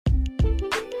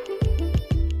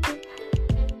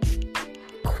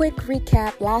quick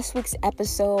recap, last week's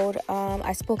episode,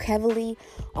 I spoke heavily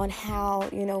on how,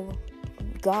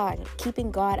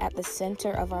 keeping God at the center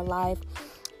of our life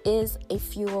is a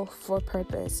fuel for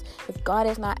purpose. If God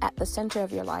is not at the center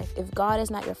of your life, if God is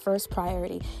not your first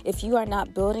priority, if you are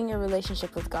not building your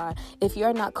relationship with God, if you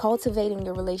are not cultivating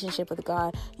your relationship with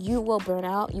God, you will burn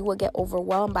out. You will get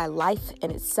overwhelmed by life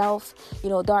in itself.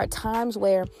 There are times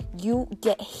where you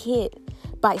get hit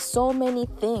by so many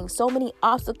things, so many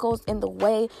obstacles in the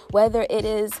way, whether it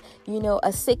is,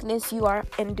 a sickness you are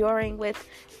enduring with,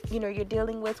 you're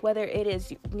dealing with, whether it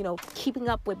is, keeping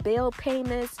up with bill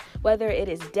payments, whether it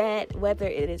is debt, whether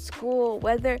it is school,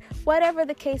 whatever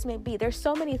the case may be. There's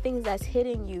so many things that's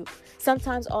hitting you,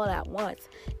 sometimes all at once.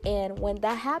 And when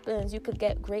that happens, you could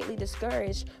get greatly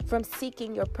discouraged from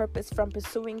seeking your purpose, from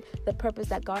pursuing the purpose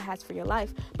that God has for your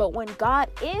life. But when God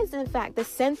is, in fact, the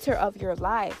center of your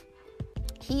life,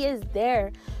 He is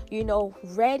there,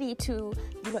 ready to,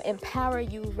 empower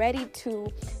you, ready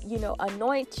to,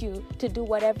 anoint you to do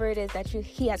whatever it is that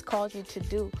He has called you to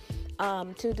do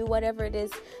whatever it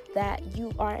is that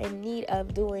you are in need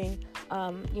of doing,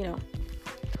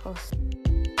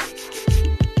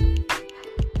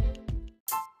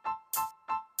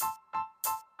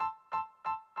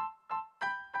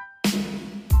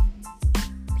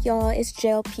 Y'all, it's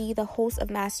JLP, the host of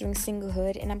Mastering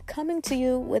Singlehood, and I'm coming to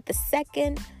you with the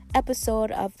second episode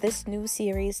of this new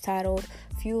series titled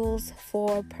Fuels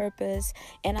for Purpose,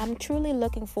 and I'm truly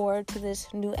looking forward to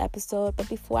this new episode. But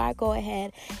before I go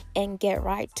ahead and get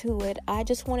right to it, I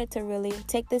just wanted to really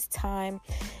take this time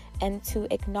and to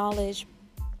acknowledge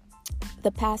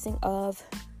the passing of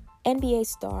NBA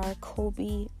star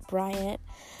Kobe Bryant.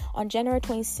 On January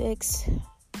 26th,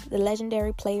 the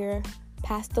legendary player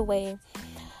passed away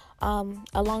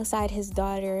alongside his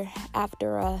daughter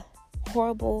after a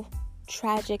horrible,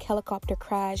 tragic helicopter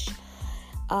crash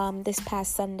this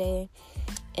past Sunday.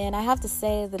 And I have to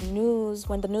say,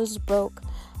 when the news broke,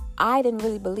 I didn't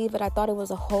really believe it. I thought it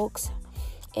was a hoax.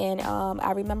 And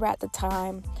I remember at the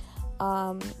time,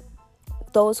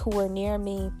 those who were near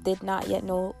me did not yet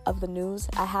know of the news.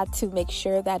 I had to make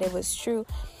sure that it was true.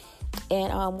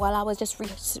 And while I was just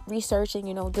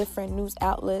researching, different news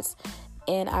outlets,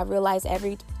 and I realized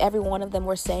every one of them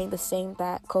were saying the same,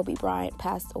 that Kobe Bryant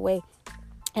passed away.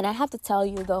 And I have to tell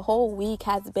you, the whole week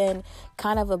has been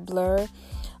kind of a blur.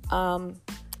 And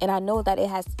I know that it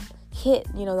has hit,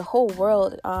 the whole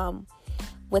world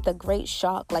with a great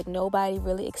shock. Like, nobody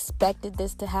really expected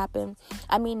this to happen.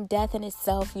 I mean, death in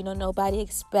itself, nobody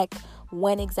expect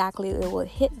when exactly it would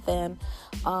hit them,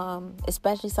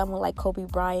 especially someone like Kobe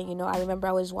Bryant. I remember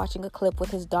I was watching a clip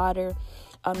with his daughter,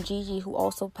 Gigi, who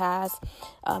also passed.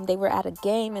 They were at a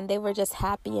game and they were just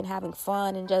happy and having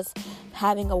fun and just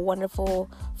having a wonderful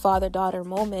father-daughter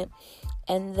moment.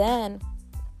 And then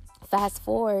fast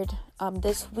forward,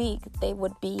 this week they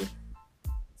would be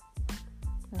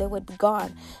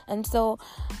gone. And so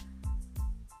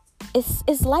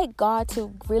it's like God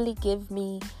to really give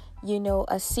me,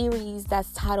 a series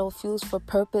that's titled Fuels for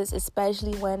Purpose,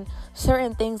 especially when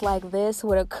certain things like this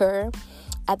would occur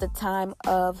at the time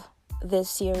of this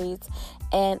series.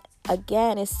 And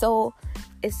again, it's so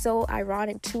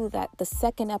ironic too that the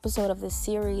second episode of this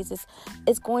series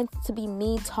is going to be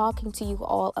me talking to you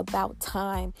all about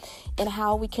time and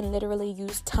how we can literally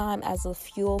use time as a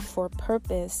fuel for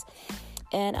purpose.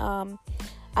 And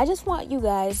I just want you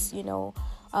guys,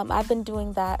 I've been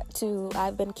doing that too.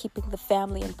 I've been keeping the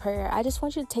family in prayer. I just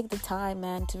want you to take the time,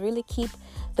 man, to really keep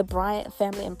the Bryant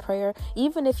family in prayer,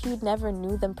 even if you never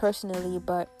knew them personally.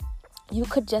 But you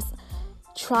could just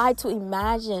try to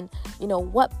imagine,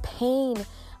 what pain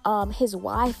his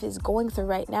wife is going through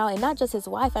right now. And not just his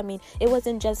wife. I mean, it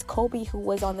wasn't just Kobe who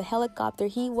was on the helicopter.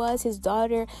 He was, his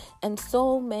daughter, and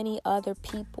so many other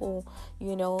people,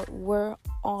 were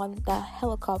on the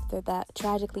helicopter that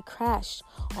tragically crashed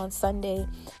on Sunday.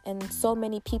 And so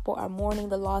many people are mourning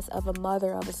the loss of a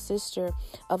mother, of a sister,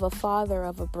 of a father,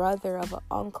 of a brother, of an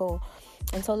uncle.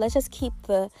 And so let's just keep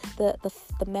the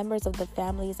members of the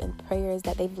families in prayers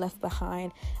that they've left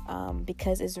behind,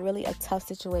 because it's really a tough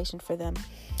situation for them.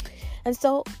 And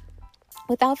so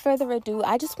without further ado,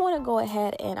 I just want to go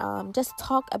ahead and just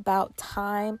talk about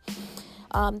time.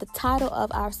 The title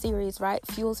of our series, right?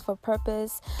 Fuels for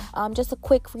Purpose. Just a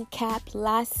quick recap.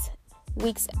 Last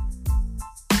week's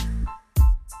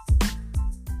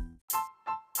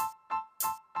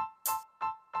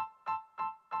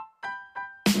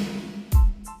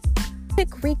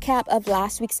recap of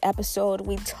last week's episode,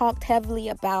 we talked heavily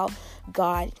about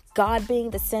God being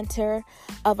the center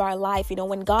of our life.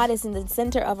 When God is in the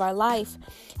center of our life,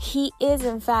 He is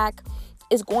in fact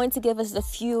is going to give us the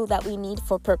fuel that we need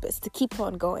for purpose to keep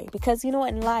on going. Because you know,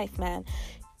 in life, man,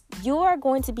 you are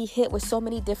going to be hit with so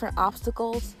many different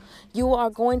obstacles. You are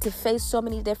going to face so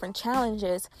many different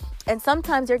challenges. And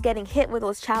sometimes you're getting hit with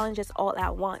those challenges all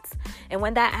at once. And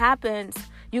when that happens,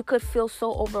 you could feel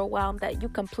so overwhelmed that you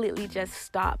completely just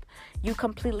stop. You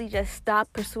completely just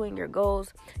stop pursuing your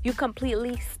goals. You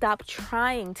completely stop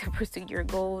trying to pursue your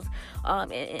goals,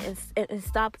 and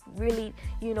stop really,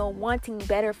 wanting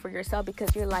better for yourself,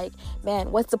 because you're like,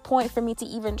 man, what's the point for me to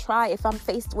even try if I'm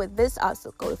faced with this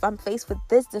obstacle, if I'm faced with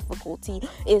this difficulty,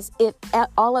 if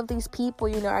all of these people,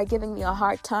 are giving me a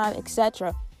hard time,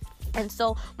 etc. And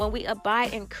so when we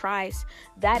abide in Christ,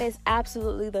 that is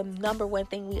absolutely the number one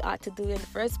thing we ought to do in the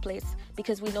first place,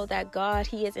 because we know that God,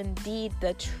 He is indeed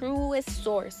the truest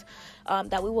source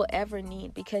that we will ever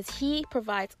need, because He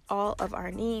provides all of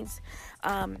our needs.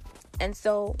 And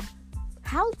so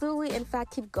how do we, in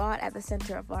fact, keep God at the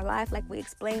center of our life? Like we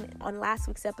explained on last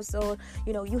week's episode,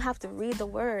 you have to read the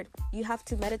Word. You have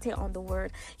to meditate on the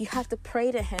Word. You have to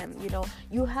pray to Him.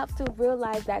 You have to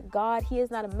realize that God, He is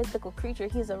not a mystical creature.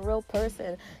 He's a real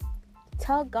person.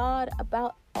 Tell God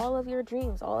about all of your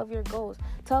dreams, all of your goals.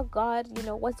 Tell God,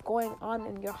 what's going on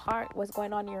in your heart, what's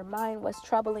going on in your mind, what's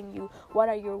troubling you, what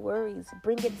are your worries.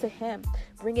 Bring it to Him.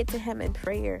 Bring it to Him in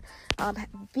prayer.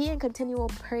 Be in continual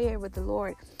prayer with the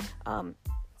Lord.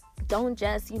 Don't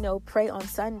just, pray on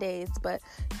Sundays, but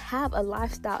have a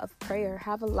lifestyle of prayer.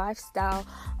 Have a lifestyle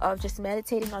of just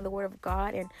meditating on the Word of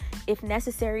God. And if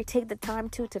necessary, take the time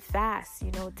to fast.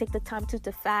 Take the time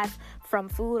to fast from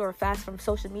food or fast from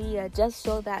social media, just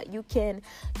so that you can,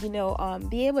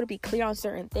 be able to be clear on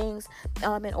certain things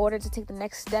in order to take the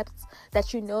next steps that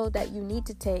that you need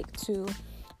to take to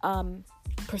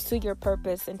pursue your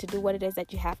purpose and to do what it is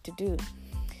that you have to do.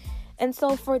 And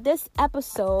so for this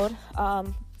episode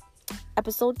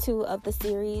 2 of the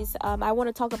series, I want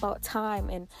to talk about time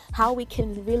and how we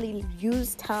can really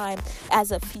use time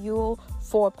as a fuel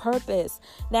for purpose.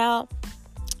 Now,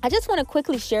 I just want to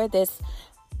quickly share this.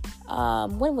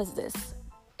 When was this?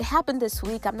 It happened this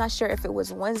week. I'm not sure if it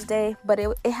was Wednesday, but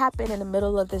it happened in the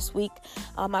middle of this week.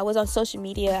 I was on social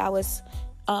media. I was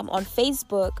on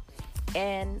Facebook,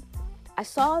 and I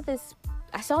saw this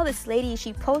lady.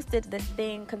 She posted this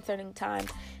thing concerning time,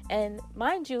 and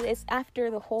mind you, it's after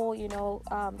the whole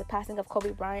the passing of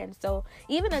Kobe Bryant. So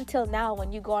even until now,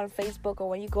 when you go on Facebook or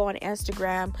when you go on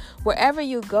Instagram, wherever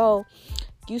you go,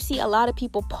 you see a lot of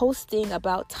people posting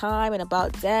about time and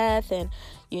about death, and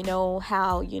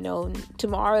how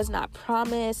tomorrow is not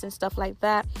promised and stuff like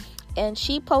that. And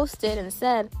she posted and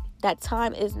said that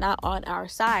time is not on our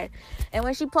side. And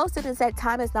when she posted and said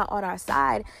time is not on our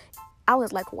side, I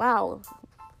was like, wow,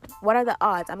 what are the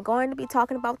odds? I'm going to be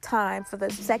talking about time for the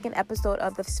second episode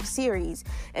of the series,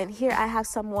 and here I have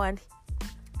someone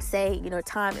say,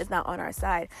 time is not on our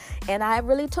side. And I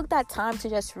really took that time to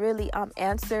just really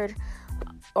answered,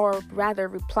 or rather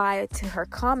reply to her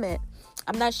comment.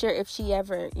 I'm not sure if she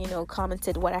ever,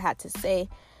 commented what I had to say,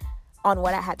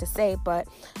 but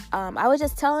I was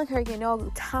just telling her,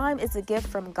 time is a gift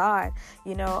from God.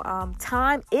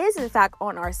 Time is in fact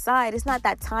on our side. It's not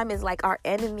that time is like our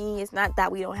enemy. It's not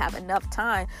that we don't have enough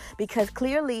time, because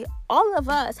clearly all of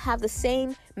us have the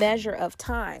same measure of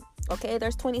time. Okay,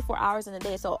 there's 24 hours in a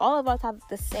day, so all of us have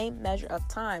the same measure of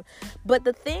time. But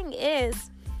the thing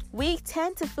is, we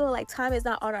tend to feel like time is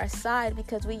not on our side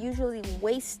because we usually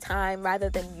waste time rather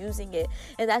than using it.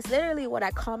 And that's literally what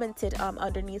I commented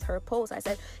underneath her post. I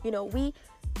said, we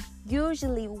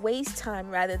usually waste time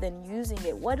rather than using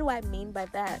it. What do I mean by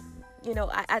that?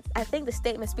 I think the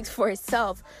statement speaks for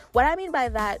itself. What I mean by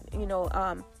that,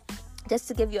 just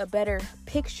to give you a better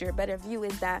picture, better view,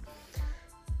 is that,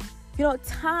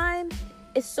 time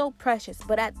is so precious.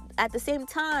 But at the same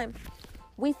time,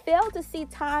 we fail to see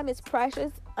time as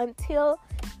precious until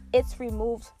it's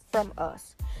removed from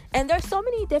us. And there's so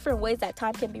many different ways that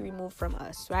time can be removed from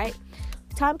us, right?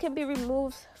 Time can be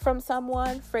removed from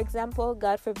someone. For example,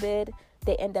 God forbid,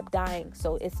 they end up dying,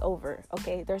 so it's over.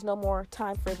 Okay, there's no more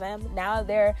time for them. Now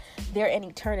they're in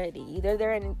eternity. Either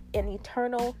they're in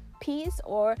eternal peace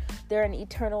or they're in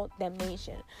eternal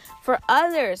damnation. For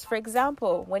others, for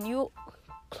example, when you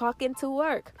clock into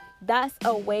work, that's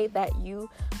a way that you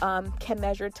can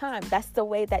measure time. That's the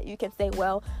way that you can say,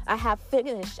 well, I have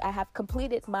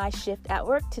completed my shift at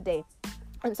work today.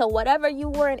 And so whatever you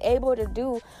weren't able to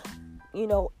do,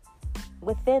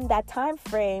 within that time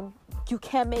frame, you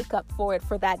can make up for it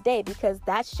for that day, because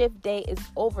that shift day is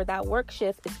over. That work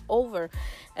shift is over.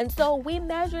 And so we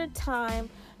measure time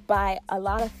by a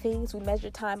lot of things. We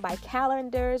measure time by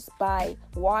calendars, by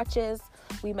watches.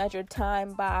 We measure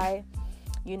time by,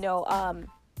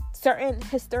 certain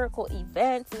historical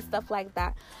events and stuff like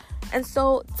that. And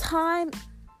so time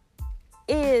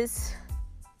is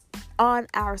on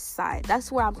our side.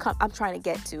 That's where I'm trying to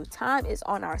get to. Time is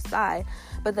on our side.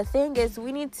 But the thing is,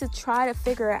 we need to try to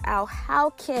figure out how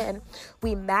can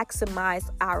we maximize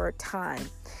our time.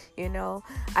 You know,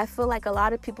 I feel like a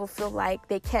lot of people feel like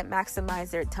they can't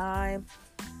maximize their time.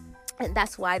 And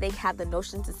that's why they have the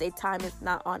notion to say time is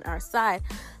not on our side.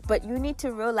 But you need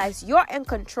to realize you're in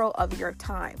control of your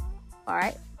time. All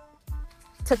right.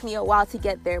 Took me a while to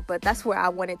get there, but that's where I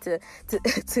wanted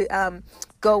to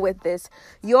go with this.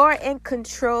 You're in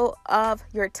control of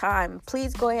your time.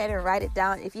 Please go ahead and write it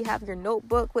down. If you have your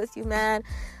notebook with you, man.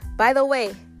 By the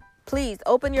way, please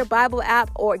open your Bible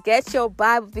app or get your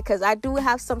Bible, because I do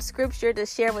have some scripture to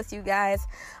share with you guys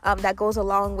that goes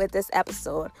along with this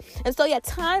episode. And so, yeah,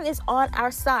 time is on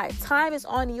our side. Time is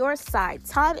on your side.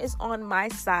 Time is on my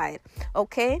side.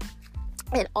 Okay?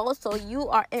 And also, you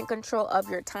are in control of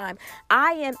your time.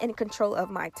 I am in control of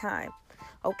my time.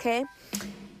 Okay?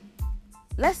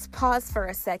 Let's pause for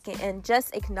a second and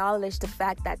just acknowledge the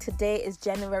fact that today is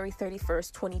January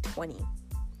 31st, 2020.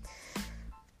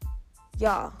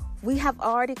 Y'all, we have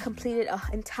already completed an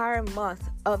entire month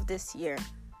of this year.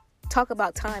 Talk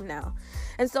about time now.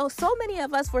 And so many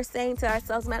of us were saying to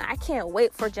ourselves, man, I can't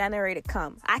wait for January to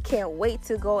come. I can't wait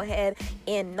to go ahead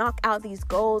and knock out these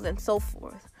goals and so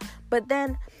forth. But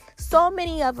then so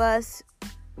many of us,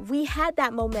 we had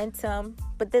that momentum,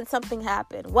 but then something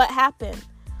happened. What happened?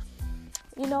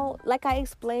 You know, like I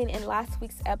explained in last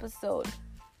week's episode,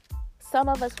 some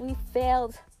of us, we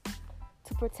failed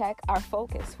to protect our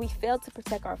focus. We failed to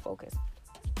protect our focus.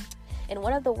 And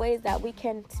one of the ways that we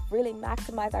can really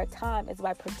maximize our time is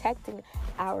by protecting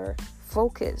our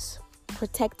focus.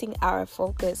 Protecting our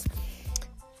focus.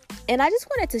 And I just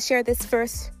wanted to share this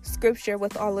first scripture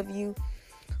with all of you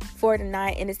for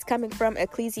tonight, and it's coming from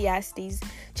Ecclesiastes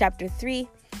chapter 3.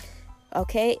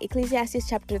 Okay, Ecclesiastes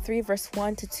chapter 3 verse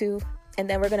 1 to 2, and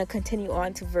then we're going to continue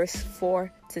on to verse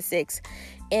 4 to 6.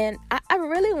 And I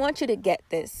really want you to get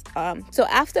this. So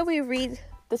after we read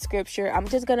the scripture, I'm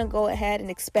just going to go ahead and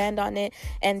expand on it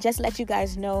and just let you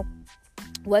guys know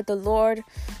what the Lord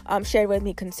shared with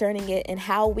me concerning it, and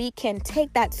how we can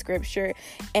take that scripture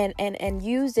and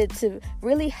use it to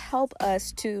really help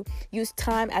us to use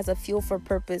time as a fuel for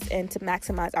purpose and to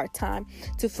maximize our time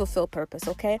to fulfill purpose.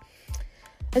 Okay.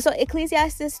 And so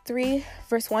Ecclesiastes 3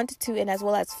 verse 1 to 2 and as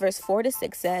well as verse 4 to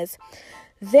 6 says,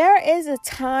 "There is a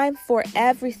time for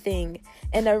everything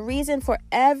and a reason for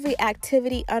every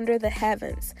activity under the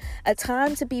heavens, a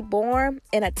time to be born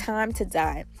and a time to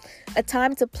die, a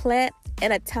time to plant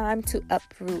and a time to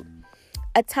uproot,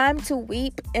 a time to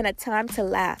weep and a time to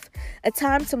laugh, a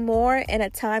time to mourn and a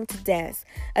time to dance,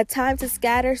 a time to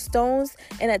scatter stones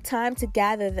and a time to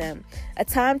gather them, a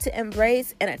time to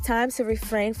embrace and a time to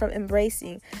refrain from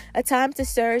embracing, a time to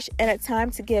search and a time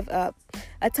to give up,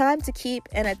 a time to keep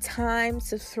and a time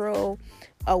to throw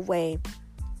away."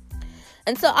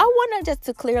 And so I want to just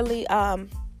to clearly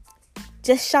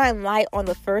just shine light on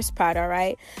the first part, all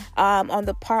right? On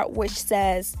the part which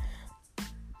says,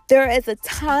 there is a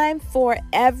time for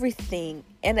everything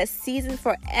and a season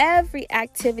for every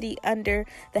activity under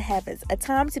the heavens, a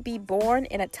time to be born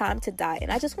and a time to die.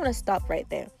 And I just want to stop right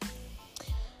there.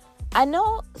 I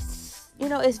know, you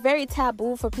know, it's very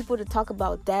taboo for people to talk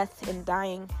about death and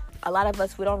dying. A lot of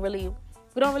us, we don't really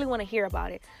want to hear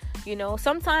about it. You know,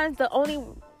 sometimes the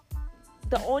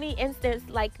only instance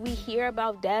like we hear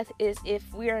about death is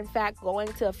if we are in fact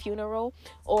going to a funeral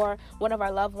or one of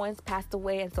our loved ones passed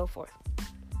away and so forth.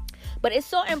 But it's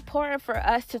so important for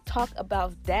us to talk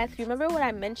about death. Remember what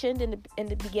I mentioned in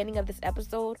the beginning of this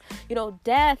episode? You know,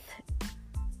 death.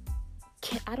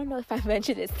 I don't know if I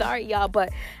mentioned it. Sorry, y'all.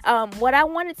 But what I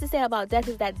wanted to say about death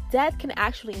is that death can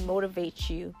actually motivate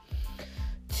you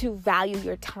to value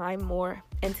your time more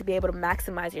and to be able to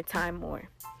maximize your time more.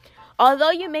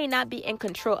 Although you may not be in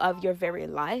control of your very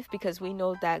life, because we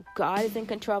know that God is in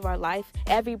control of our life.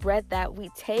 Every breath that we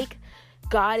take,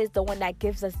 God is the one that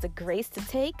gives us the grace to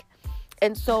take.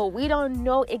 And so we don't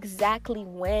know exactly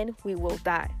when we will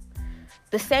die.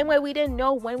 The same way we didn't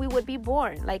know when we would be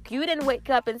born. Like you didn't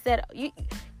wake up and said, you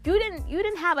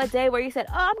didn't have a day where you said,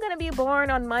 oh, I'm going to be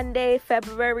born on Monday,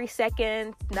 February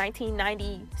 2nd,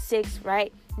 1996,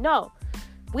 right? No,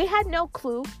 we had no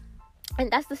clue. And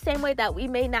that's the same way that we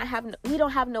don't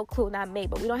have no clue, not me,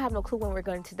 but we don't have no clue when we're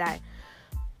going to die.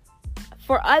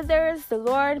 For others, the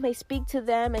Lord may speak to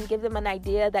them and give them an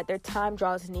idea that their time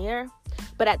draws near.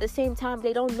 But at the same time,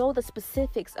 they don't know the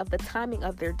specifics of the timing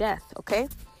of their death, okay?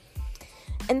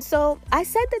 And so I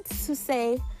said that to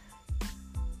say,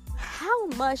 how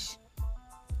much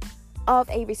of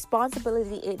a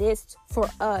responsibility it is for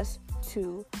us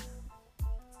to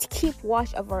keep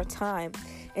watch of our time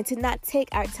and to not take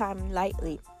our time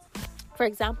lightly. For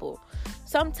example,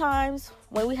 sometimes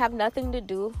when we have nothing to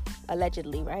do,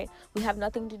 allegedly, right? We have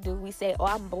nothing to do. We say, oh,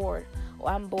 I'm bored. Oh,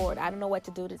 I'm bored. I don't know what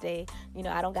to do today.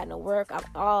 I don't got no work. I'm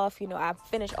off. I've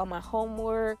finished all my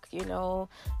homework.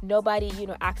 Nobody,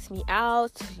 asks me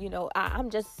out. I'm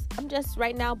just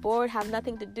right now bored, have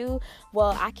nothing to do.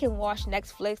 Well, I can watch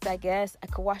Netflix, I guess. I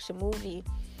could watch a movie.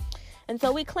 And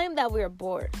so we claim that we're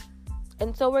bored.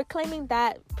 And so we're claiming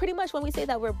that pretty much when we say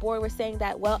that we're bored, we're saying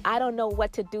that, well, I don't know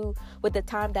what to do with the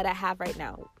time that I have right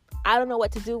now. I don't know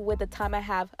what to do with the time I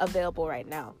have available right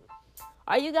now.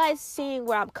 Are you guys seeing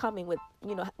where I'm coming with,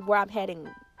 where I'm heading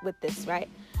with this, right?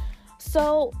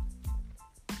 So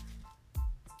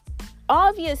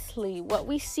obviously what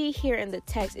we see here in the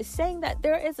text is saying that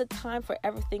there is a time for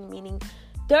everything, meaning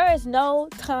there is no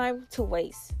time to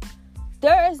waste.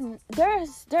 There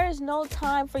is no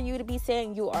time for you to be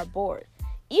saying you are bored.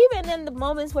 Even in the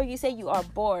moments where you say you are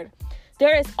bored,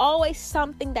 there is always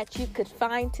something that you could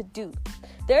find to do.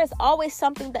 There is always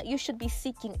something that you should be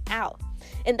seeking out.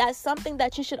 And that's something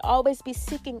that you should always be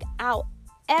seeking out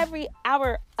every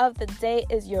hour of the day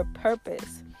is your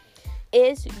purpose.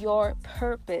 Is your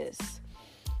purpose.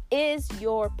 Is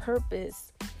your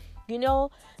purpose.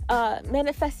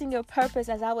 Manifesting your purpose,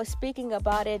 as I was speaking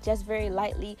about it just very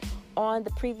lightly on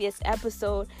the previous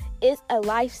episode, is a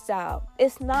lifestyle.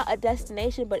 It's not a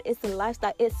destination, but it's a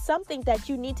lifestyle. It's something that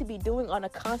you need to be doing on a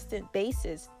constant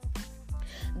basis.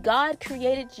 God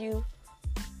created you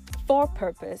for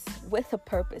purpose, with a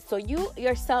purpose. So you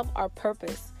yourself are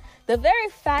purpose. The very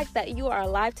fact that you are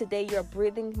alive today, you're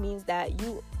breathing, means that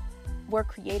you were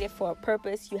created for a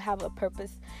purpose. You have a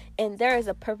purpose, and there is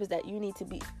a purpose that you need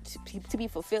to be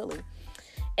fulfilling.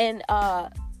 And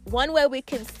one way we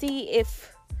can see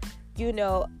if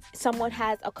someone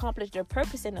has accomplished their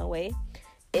purpose in a way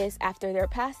is after their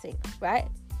passing, right?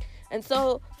 And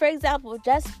so, for example,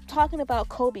 just talking about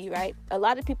Kobe, right? A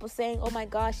lot of people saying, oh my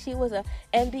gosh, he was an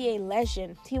NBA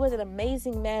legend. He was an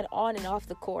amazing man on and off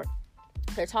the court.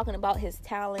 They're talking about his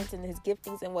talents and his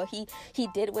giftings and what he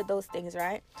did with those things,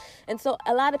 right? And so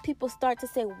a lot of people start to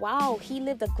say, wow, he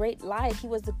lived a great life. He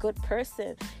was a good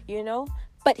person,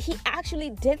 But he actually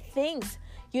did things.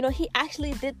 He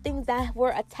actually did things that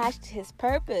were attached to his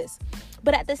purpose.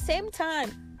 But at the same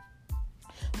time,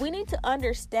 we need to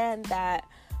understand that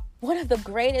one of the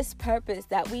greatest purpose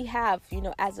that we have,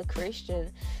 as a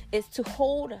Christian, is to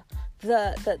hold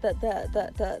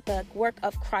the work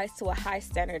of Christ to a high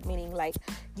standard, meaning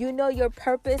your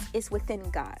purpose is within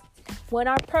God. When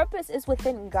our purpose is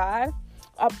within God,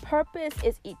 our purpose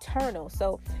is eternal.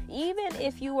 So even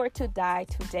if you were to die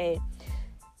today,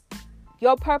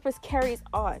 your purpose carries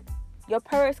on. Your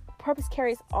purpose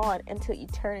carries on into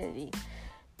eternity.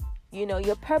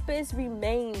 Your purpose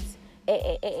remains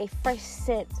a fresh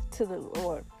scent to the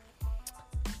Lord.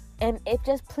 And it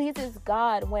just pleases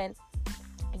God when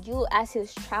you as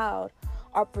his child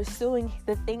are pursuing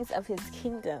the things of his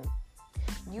kingdom.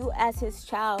 You as his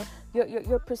child,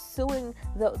 you're pursuing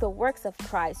the works of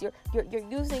Christ. You're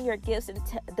using your gifts and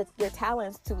your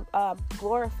talents to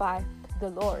glorify the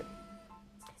Lord.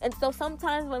 And so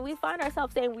sometimes when we find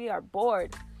ourselves saying we are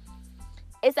bored,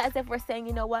 it's as if we're saying,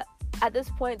 you know what? At this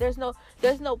point, there's no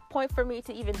point for me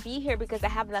to even be here because I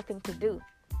have nothing to do.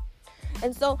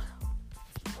 And so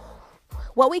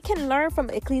what we can learn from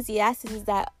Ecclesiastes is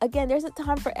that, again, there's a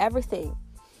time for everything.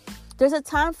 There's a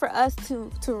time for us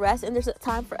to rest, and there's a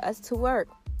time for us to work.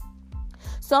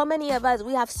 So many of us,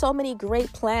 we have so many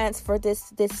great plans for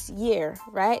this year,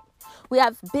 right? We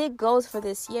have big goals for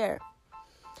this year.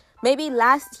 Maybe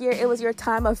last year it was your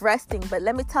time of resting, but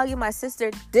let me tell you, my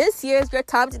sister, this year is your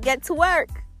time to get to work.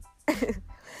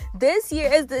 This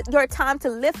year is your time to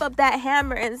lift up that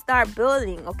hammer and start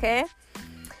building, okay?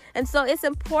 And so it's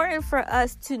important for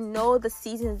us to know the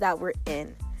seasons that we're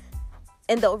in.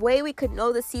 And the way we could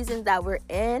know the seasons that we're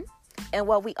in and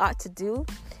what we ought to do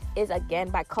is, again,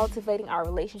 by cultivating our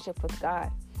relationship with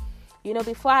God.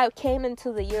 Before I came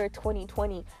into the year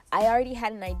 2020, I already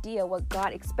had an idea what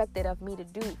God expected of me to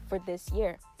do for this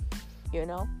year.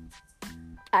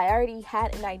 I already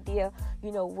had an idea,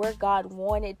 where God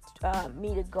wanted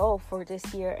me to go for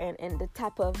this year and the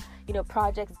type of,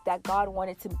 projects that God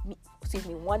wanted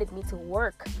me to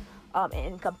work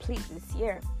and complete this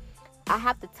year. I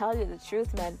have to tell you the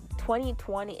truth, man.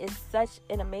 2020 is such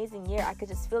an amazing year. I could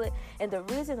just feel it. And the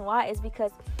reason why is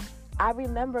because I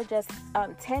remember just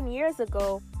 10 years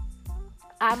ago,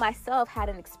 I myself had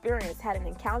an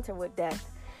encounter with death.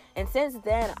 And since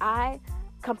then, I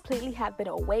completely have been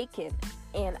awakened.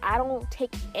 And I don't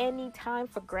take any time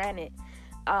for granted.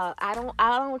 I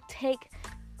don't take,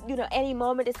 any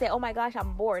moment to say, oh my gosh,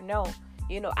 I'm bored. No,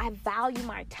 I value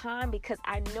my time because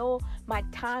I know my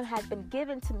time has been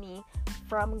given to me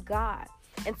from God.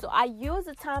 And so I use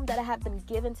the time that I have been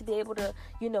given to be able to,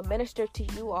 minister to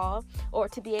you all, or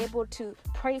to be able to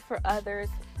pray for others,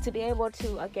 to be able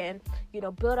to, again,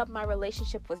 build up my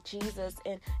relationship with Jesus,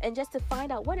 and just to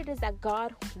find out what it is that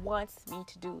God wants me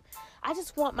to do. I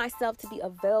just want myself to be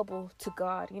available to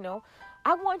God,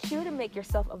 I want you to make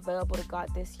yourself available to God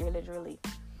this year, literally.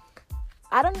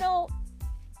 I don't know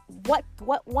what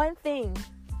one thing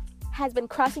has been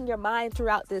crossing your mind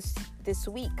throughout this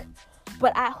week,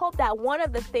 but I hope that one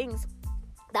of the things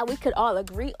that we could all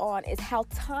agree on is how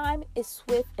time is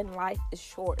swift and life is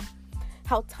short.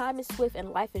 How time is swift and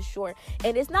life is short.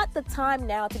 And it's not the time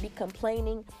now to be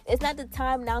complaining. It's not the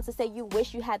time now to say you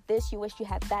wish you had this, you wish you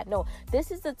had that. No,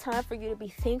 this is the time for you to be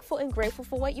thankful and grateful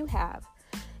for what you have,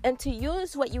 and to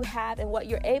use what you have and what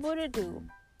you're able to do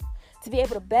to be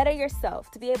able to better yourself,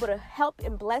 to be able to help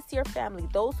and bless your family,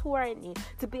 those who are in need,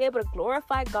 to be able to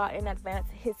glorify God and advance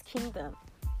his kingdom.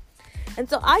 And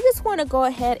so I just want to go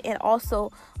ahead and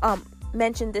also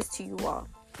mention this to you all.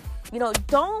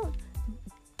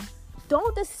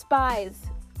 Don't despise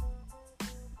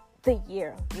the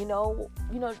year.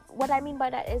 What I mean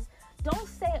by that is, don't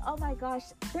say, oh my gosh,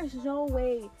 there's no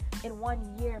way in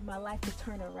 1 year my life could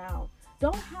turn around.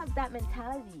 Don't have that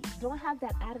mentality. Don't have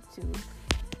that attitude.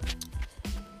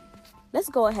 Let's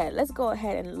go ahead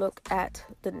and look at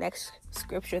the next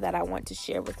scripture that I want to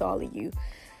share with all of you.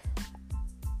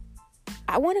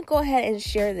 I want to go ahead and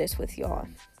share this with y'all.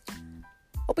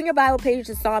 Open your Bible page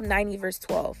to Psalm 90, verse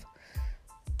 12.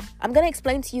 I'm going to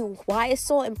explain to you why it's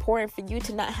so important for you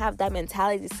to not have that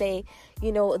mentality to say,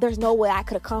 there's no way I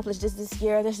could accomplish this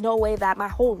year. There's no way that my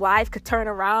whole life could turn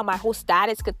around. My whole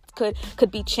status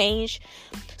could be changed.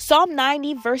 Psalm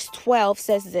 90, verse 12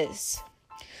 says this.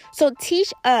 So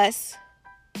teach us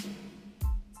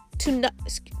to not,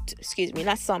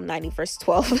 not Psalm 90, verse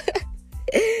 12.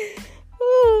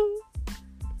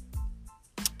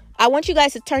 I want you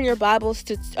guys to turn your Bibles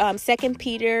to 2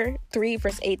 Peter 3,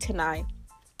 verse 8 to 9.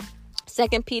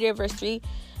 2 Peter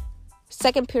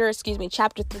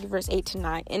chapter 3, verse 8 to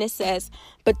 9. And it says,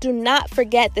 but do not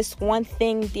forget this one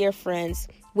thing, dear friends.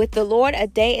 With the Lord, a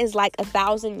day is like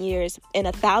 1,000 years, and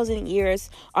 1,000 years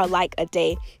are like a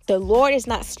day. The Lord is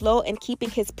not slow in keeping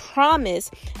his promise,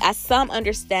 as some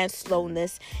understand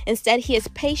slowness. Instead, he is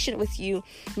patient with you,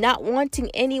 not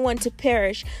wanting anyone to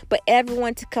perish, but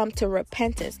everyone to come to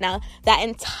repentance. Now, that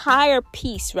entire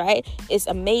piece, right, is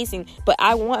amazing. But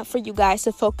I want for you guys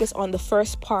to focus on the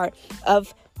first part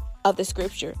of the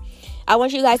scripture. I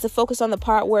want you guys to focus on the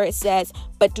part where it says,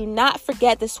 but do not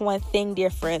forget this one thing,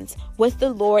 dear friends. With the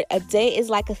Lord, a day is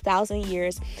like 1,000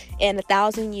 years, and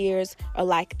 1,000 years are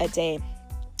like a day.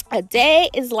 A day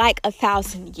is like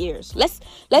 1,000 years.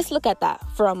 Let's look at that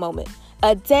for a moment.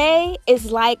 A day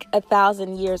is like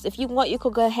 1,000 years. If you want, you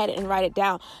could go ahead and write it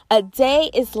down. A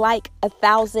day is like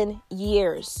 1,000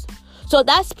 years. So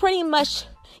that's pretty much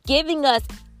giving us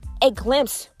a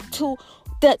glimpse to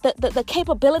the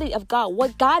capability of God,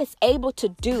 what God is able to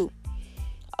do,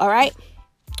 all right,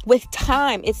 with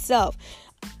time itself.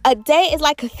 A day is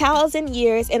like 1,000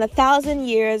 years, and 1,000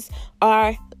 years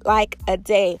are like a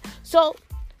day. So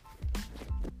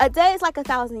a day is like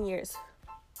 1,000 years.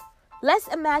 Let's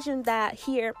imagine that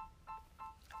here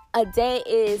a day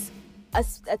is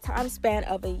a time span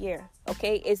of a year,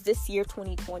 okay? Is this year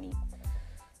 2020?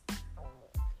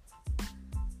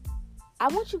 I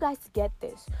want you guys to get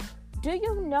this. Do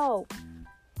you know,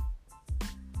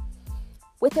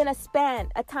 within a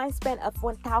time span of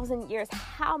 1,000 years,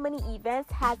 how many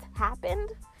events has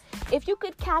happened? If you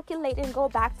could calculate and go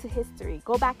back in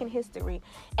history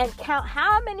and count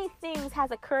how many things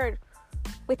has occurred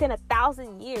within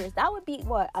 1,000 years, that would be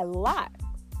a lot,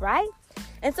 right?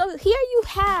 And so here you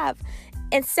have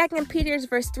in 2 Peter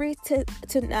verse 3 to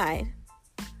 9.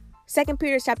 2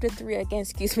 Peter chapter 3 again,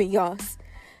 y'all.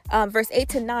 Verse 8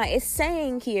 to 9, it's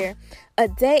saying here, a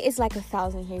day is like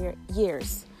 1,000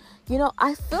 years.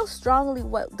 I feel strongly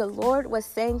what the Lord was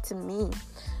saying to me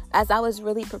as I was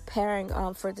really preparing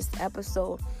for this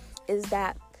episode is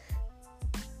that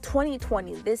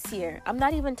 2020, this year, I'm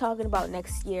not even talking about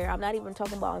next year. I'm not even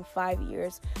talking about in 5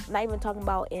 years. I'm not even talking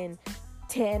about in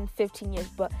 10, 15 years.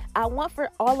 But I want for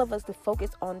all of us to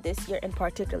focus on this year in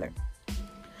particular.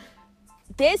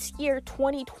 This year,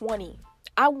 2020,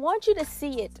 I want you to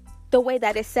see it the way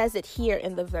that it says it here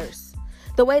in the verse.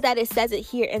 The way that it says it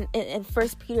here in 1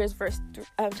 Peter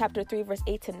chapter 3, verse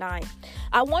 8 to 9.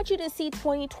 I want you to see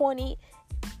 2020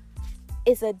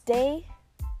 is a day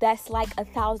that's like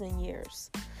 1,000 years.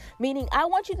 Meaning, I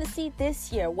want you to see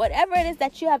this year, whatever it is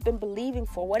that you have been believing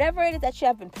for, whatever it is that you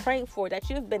have been praying for, that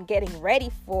you've been getting ready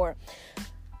for,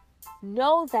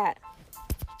 know that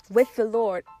with the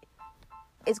Lord,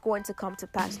 it's going to come to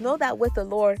pass. Know that with the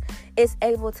Lord, it's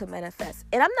able to manifest.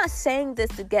 And I'm not saying this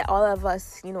to get all of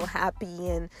us, happy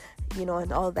and,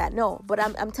 and all that. No, but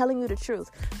I'm telling you the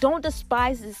truth. Don't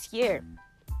despise this year.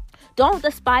 Don't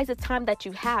despise the time that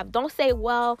you have. Don't say,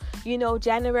 well,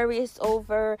 January is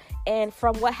over, and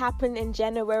from what happened in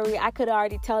January, I could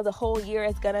already tell the whole year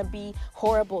is going to be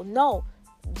horrible. No,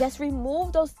 just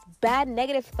remove those bad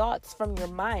negative thoughts from your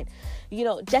mind.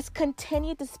 Just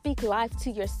continue to speak life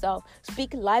to yourself.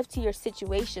 Speak life to your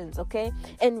situations, okay?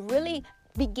 And really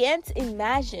begin to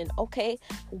imagine, okay,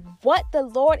 what the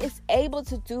Lord is able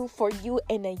to do for you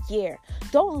in a year.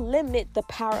 Don't limit the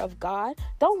power of God.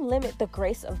 Don't limit the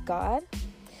grace of God.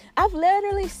 I've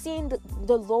literally seen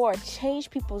the Lord change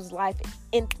people's life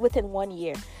within 1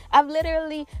 year. I've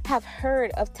literally have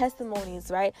heard of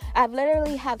testimonies, right? I've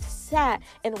literally have sat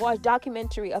and watched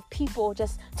documentary of people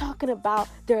just talking about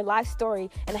their life story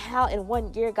and how in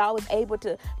 1 year God was able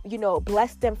to,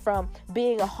 bless them from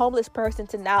being a homeless person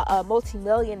to now a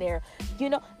multimillionaire.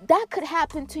 That could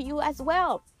happen to you as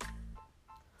well.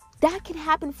 That can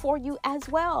happen for you as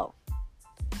well.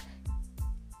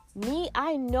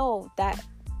 I know that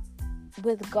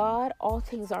with God, all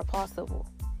things are possible.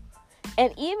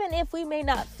 And even if we may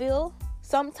not feel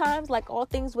sometimes like all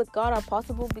things with God are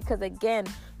possible, because again,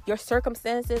 your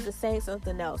circumstances is saying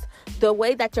something else. The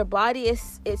way that your body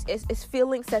is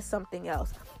feeling says something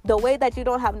else. The way that you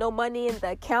don't have no money in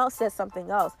the account says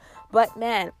something else. But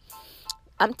man,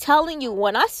 I'm telling you,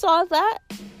 when I saw that,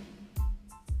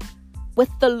 with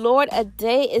the Lord, a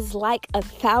day is like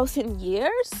 1,000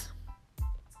 years.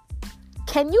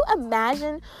 Can you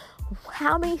imagine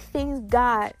how many things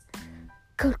God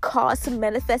could cause to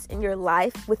manifest in your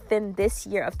life within this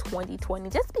year of 2020?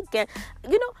 Just begin.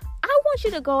 I want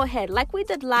you to go ahead, like we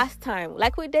did last time,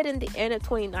 like we did in the end of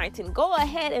 2019. Go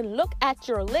ahead and look at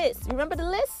your list. Remember the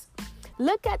list?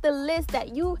 Look at the list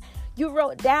that you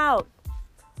wrote down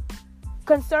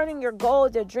concerning your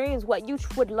goals, your dreams, what you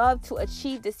would love to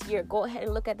achieve this year. Go ahead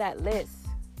and look at that list.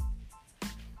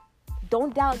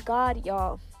 Don't doubt God,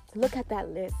 y'all. Look at that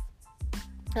list.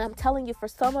 And I'm telling you, for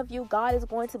some of you, God is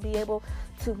going to be able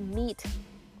to meet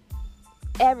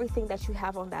everything that you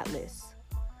have on that list.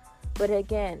 But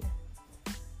again,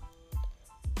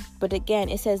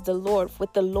 it says the Lord,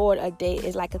 with the Lord, a day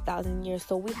is like 1,000 years.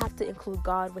 So we have to include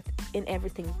God in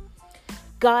everything.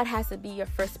 God has to be your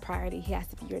first priority. He has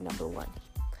to be your number one.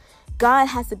 God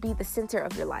has to be the center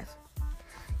of your life.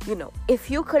 If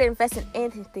you could invest in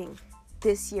anything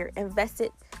this year, invest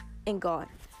it in God.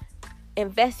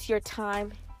 Invest your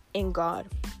time in God.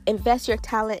 Invest your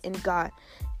talent in God.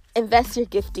 Invest your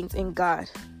giftings in God.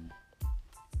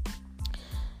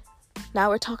 Now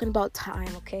we're talking about time,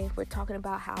 okay? We're talking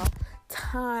about how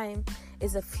time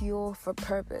is a fuel for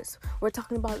purpose. We're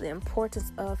talking about the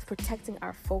importance of protecting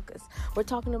our focus. We're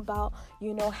talking about,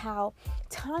 how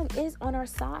time is on our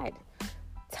side.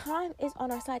 Time is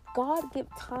on our side. God gave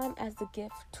time as the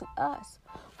gift to us.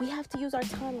 We have to use our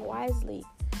time wisely.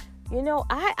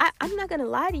 I'm not going to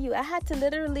lie to you. I had to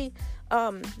literally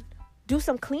do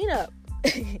some cleanup.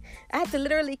 I had to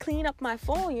literally clean up my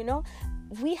phone,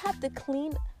 We have to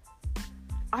clean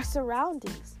our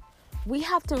surroundings. We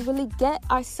have to really get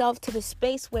ourselves to the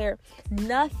space where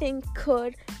nothing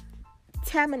could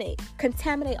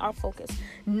contaminate our focus.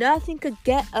 Nothing could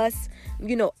get us,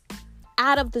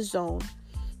 out of the zone,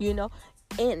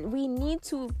 And we need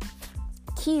to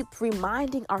keep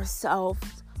reminding ourselves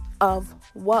of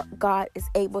what God is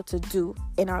able to do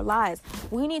in our lives.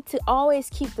 We need to always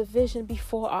keep the vision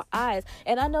before our eyes.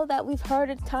 And I know that we've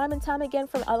heard it time and time again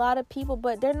from a lot of people,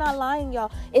 but they're not lying,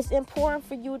 y'all. It's important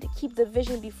for you to keep the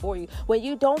vision before you. When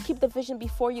you don't keep the vision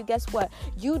before you, guess what?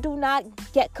 You do not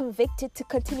get convicted to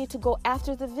continue to go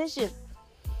after the vision.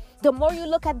 The more you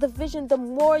look at the vision, the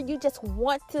more you just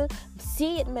want to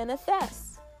see it manifest.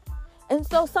 And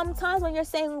so sometimes when you're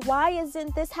saying, why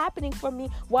isn't this happening for me?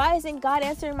 Why isn't God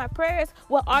answering my prayers?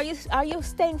 Well, are you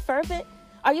staying fervent?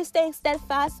 Are you staying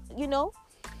steadfast,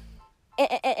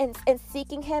 and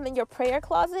seeking Him in your prayer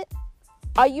closet?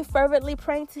 Are you fervently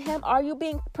praying to Him? Are you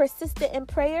being persistent in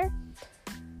prayer?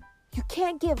 You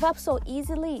can't give up so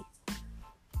easily.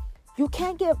 You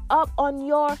can't give up on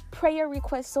your prayer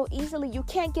requests so easily. You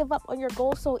can't give up on your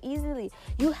goals so easily.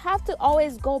 You have to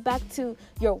always go back to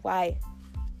your why.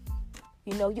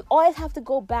 You always have to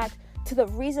go back to the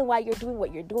reason why you're doing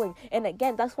what you're doing. And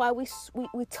again, that's why we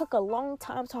took a long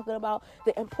time talking about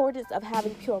the importance of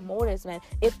having pure motives, man.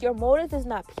 If your motive is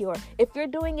not pure, if you're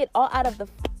doing it all out of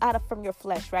from your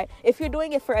flesh, right? If you're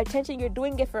doing it for attention, you're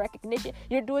doing it for recognition,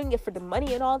 you're doing it for the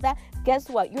money and all that, guess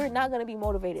what? You're not going to be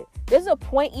motivated. There's a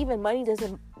point even money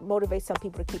doesn't motivate some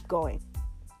people to keep going.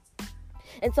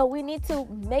 And so we need to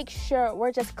make sure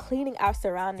we're just cleaning our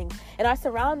surroundings. And our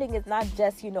surrounding is not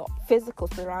just, physical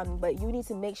surrounding, but you need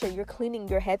to make sure you're cleaning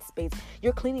your headspace.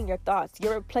 You're cleaning your thoughts.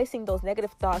 You're replacing those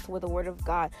negative thoughts with the word of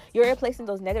God. You're replacing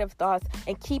those negative thoughts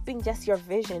and keeping just your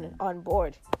vision on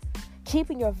board.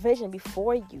 Keeping your vision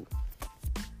before you.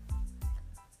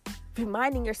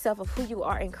 Reminding yourself of who you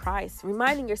are in Christ.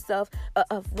 Reminding yourself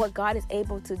of what God is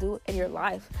able to do in your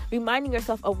life. Reminding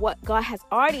yourself of what God has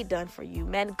already done for you,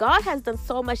 man. God has done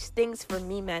so much things for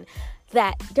me, man,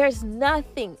 that there's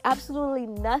nothing, absolutely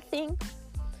nothing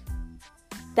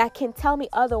that can tell me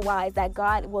otherwise that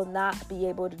God will not be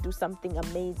able to do something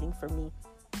amazing for me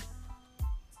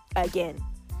again.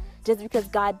 Just because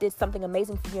God did something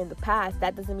amazing for you in the past,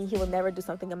 that doesn't mean he will never do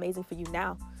something amazing for you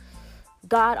now.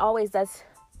 God always does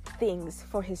things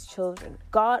for his children.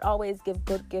 God always gives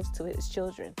good gifts to his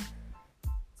children.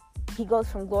 He goes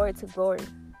from glory to glory,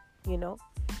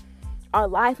 Our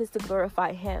life is to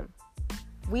glorify him.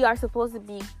 We are supposed to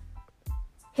be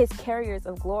his carriers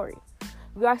of glory.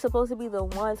 We are supposed to be the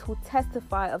ones who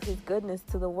testify of his goodness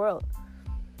to the world.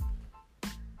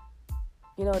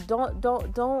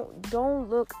 Don't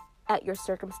look at your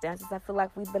circumstances. I feel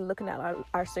like we've been looking at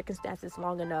our circumstances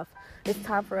long enough. It's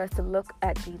time for us to look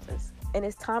at Jesus. And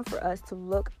it's time for us to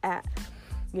look at,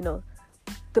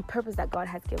 the purpose that God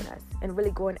has given us and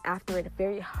really going after it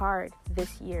very hard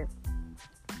this year.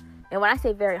 And when I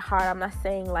say very hard, I'm not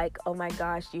saying like, oh my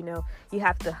gosh, you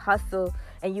have to hustle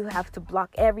and you have to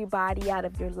block everybody out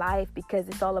of your life because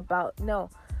it's all about, no.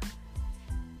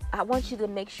 I want you to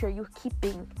make sure you're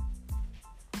keeping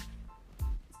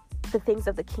the things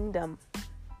of the kingdom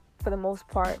for the most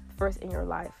part first in your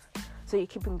life. So you're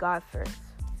keeping God first.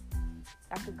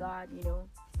 After God, you're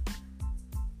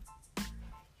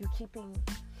keeping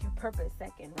your purpose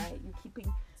second, right? You're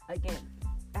keeping, again,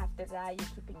 after that, you're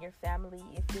keeping your family.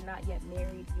 If you're not yet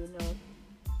married, you're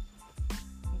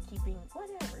keeping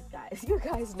whatever, guys. You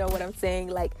guys know what I'm saying.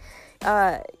 Like,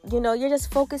 you're just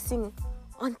focusing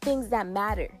on things that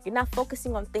matter. You're not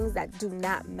focusing on things that do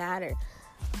not matter.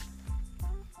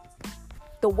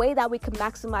 The way that we can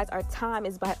maximize our time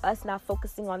is by us not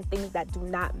focusing on things that do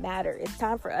not matter. It's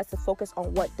time for us to focus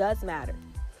on what does matter.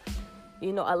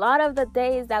 A lot of the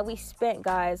days that we spent,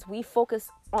 guys, we focus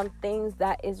on things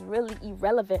that is really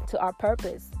irrelevant to our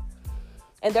purpose.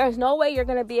 And there's no way you're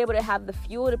going to be able to have the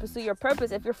fuel to pursue your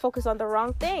purpose if you're focused on the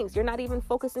wrong things. You're not even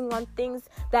focusing on things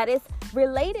that is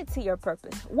related to your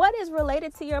purpose. What is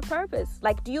related to your purpose?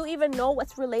 Like, do you even know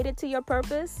what's related to your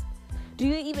purpose? Do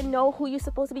you even know who you're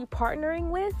supposed to be partnering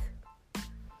with?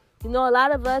 A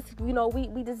lot of us,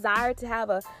 we desire to have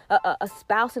a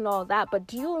spouse and all that, but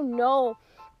do you know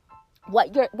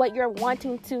what you're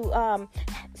wanting to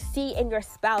see in your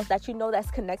spouse that that's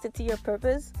connected to your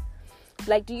purpose?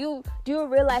 Like, do you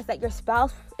realize that your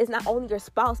spouse is not only your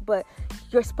spouse, but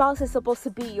your spouse is supposed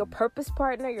to be your purpose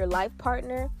partner, your life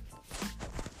partner?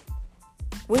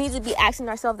 We need to be asking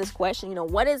ourselves this question,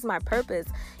 what is my purpose?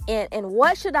 And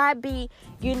what should I be,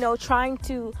 trying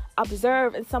to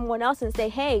observe in someone else and say,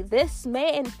 hey, this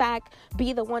may in fact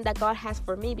be the one that God has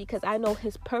for me because I know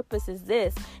his purpose is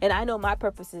this and I know my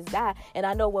purpose is that. And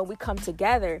I know when we come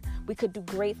together, we could do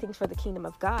great things for the kingdom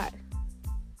of God.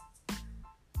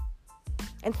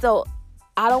 And so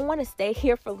I don't want to stay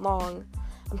here for long.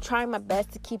 I'm trying my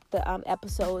best to keep the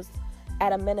episodes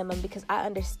at a minimum because I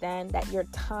understand that your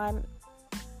time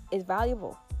is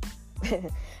valuable.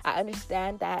 I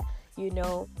understand that,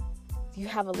 you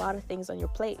have a lot of things on your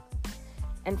plate.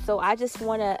 And so I just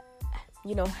want to,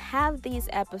 have these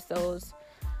episodes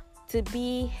to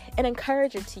be an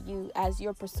encourager to you as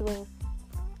you're pursuing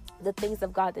the things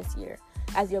of God this year,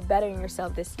 as you're bettering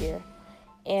yourself this year.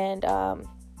 And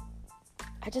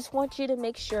I just want you to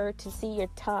make sure to see your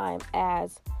time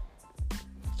as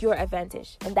your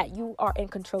advantage and that you are in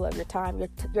control of your time.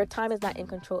 Your time is not in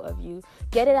control of you.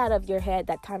 Get it out of your head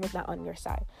that time is not on your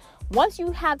side. Once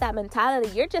you have that mentality,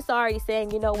 you're just already saying,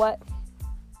 you know what?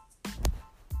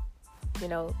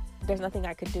 There's nothing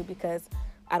I could do because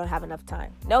I don't have enough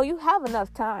time. No, you have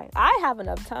enough time. I have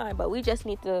enough time, but we just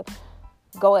need to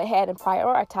go ahead and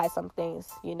prioritize some things.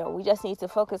 We just need to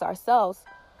focus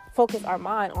our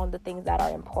mind on the things that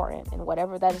are important, and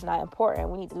whatever that is not important,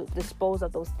 we need to dispose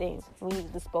of those things. We need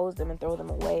to dispose them and throw them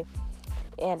away.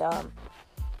 And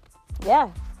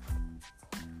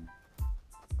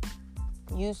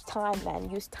Use time, man.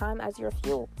 Use time as your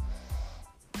fuel.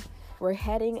 We're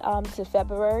heading to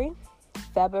February.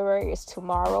 February is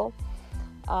tomorrow.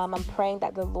 I'm praying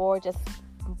that the Lord just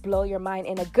blow your mind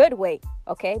in a good way.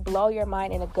 Okay, blow your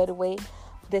mind in a good way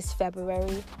this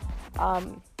February.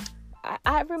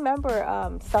 I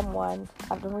remember someone,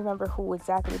 I don't remember who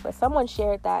exactly, but someone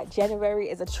shared that January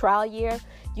is a trial year.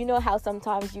 You know how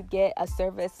sometimes you get a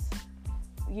service,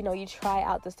 you try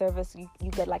out the service,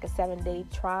 you get like a 7-day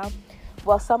trial.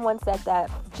 Well, someone said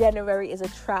that January is a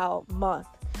trial month.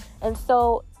 And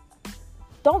so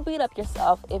don't beat up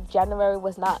yourself if January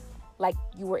was not like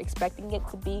you were expecting it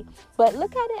to be. But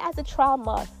look at it as a trial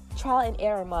month, trial and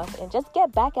error month, and just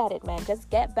get back at it, man. Just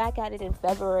get back at it in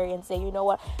February and say, you know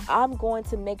what? I'm going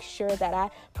to make sure that I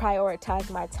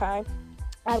prioritize my time.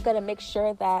 I'm going to make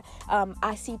sure that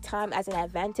I see time as an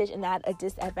advantage and not a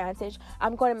disadvantage.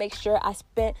 I'm going to make sure I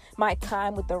spent my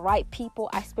time with the right people.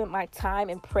 I spent my time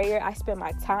in prayer. I spent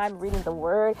my time reading the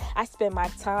word. I spent my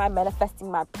time manifesting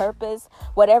my purpose,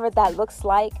 whatever that looks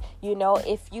like.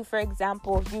 If you, for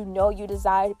example, you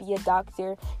desire to be a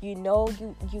doctor, you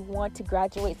want to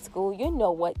graduate school,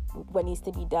 what needs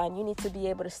to be done. You need to be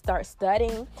able to start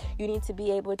studying. You need to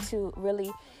be able to really,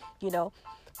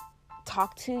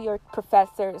 talk to your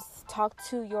professors, talk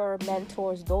to your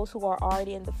mentors, those who are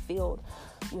already in the field.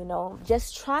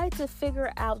 Just try to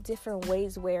figure out different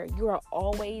ways where you are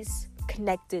always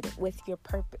connected with your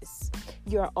purpose.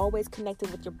 You are always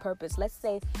connected with your purpose. Let's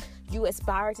say you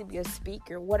aspire to be a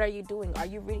speaker. What are you doing? Are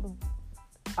you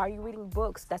reading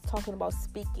books that's talking about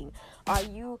speaking? Are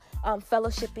you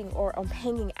fellowshipping or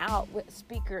hanging out with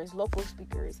speakers, local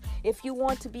speakers? If you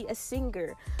want to be a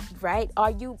singer, right?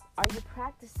 Are you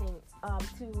practicing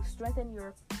to strengthen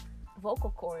your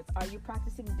vocal cords? Are you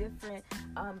practicing different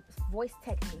voice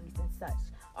techniques and such?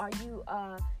 Are you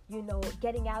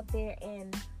getting out there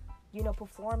and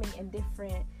performing in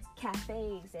different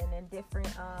cafes and in different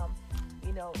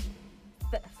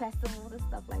festivals and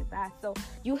stuff like that? So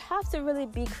you have to really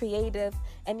be creative,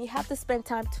 and you have to spend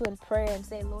time in prayer and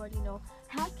say, Lord,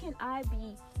 how can I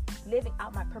be living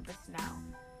out my purpose now?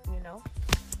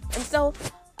 And so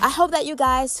I hope that you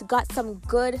guys got some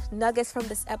good nuggets from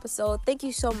this episode. Thank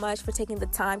you so much for taking the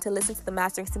time to listen to the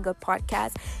Mastering Single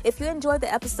podcast. If you enjoyed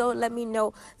the episode, let me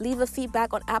know. Leave a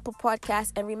feedback on Apple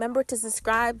Podcasts, and remember to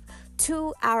subscribe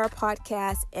to our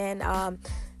podcast. And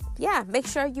make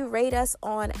sure you rate us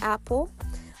on Apple,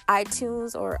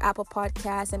 iTunes, or Apple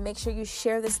Podcasts, and make sure you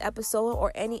share this episode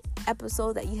or any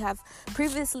episode that you have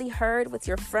previously heard with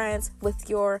your friends, with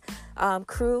your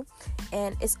crew.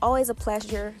 And it's always a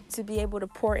pleasure to be able to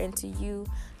pour into you.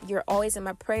 You're always in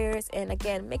my prayers. And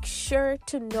again, make sure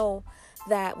to know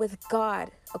that with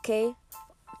God, okay,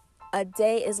 a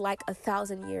day is like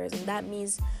 1,000 years, and that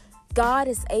means God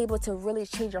is able to really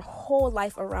change your whole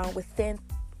life around within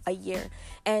a year.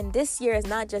 And this year is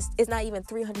it's not even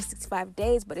 365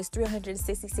 days, but it's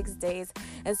 366 days.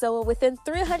 And so within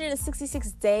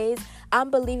 366 days,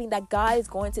 I'm believing that God is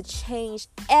going to change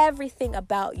everything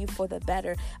about you for the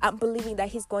better. I'm believing that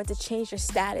He's going to change your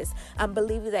status. I'm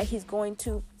believing that He's going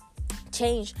to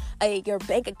change your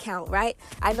bank account, right?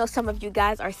 I know some of you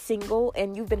guys are single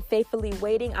and you've been faithfully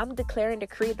waiting. I'm declaring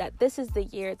decree that this is the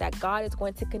year that God is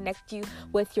going to connect you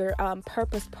with your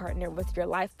purpose partner, with your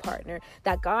life partner,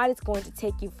 that God is going to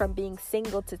take you from being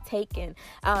single to taken.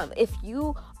 If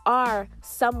you are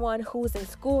someone who's in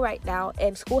school right now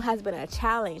and school has been a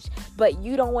challenge, but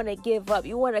you don't want to give up,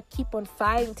 you want to keep on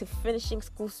fighting to finishing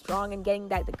school strong and getting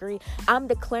that degree, I'm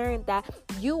declaring that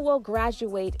you will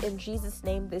graduate in Jesus'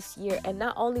 name this year. And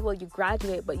not only will you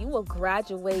graduate, but you will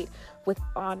graduate with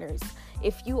honors.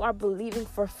 If you are believing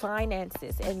for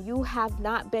finances and you have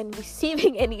not been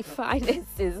receiving any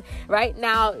finances right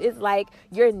now, it's like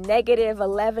you're negative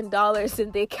 $11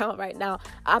 in the account right now.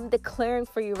 I'm declaring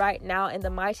for you right now in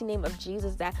the mighty name of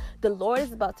Jesus that the Lord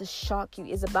is about to shock you,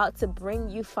 is about to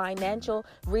bring you financial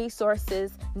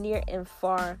resources near and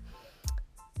far.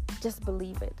 Just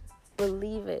believe it.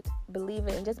 Believe it,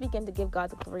 and just begin to give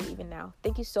God the glory even now.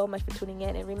 Thank you so much for tuning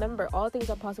in. And remember, all things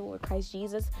are possible with Christ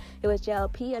Jesus. It was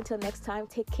JLP. Until next time,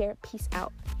 take care. Peace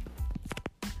out.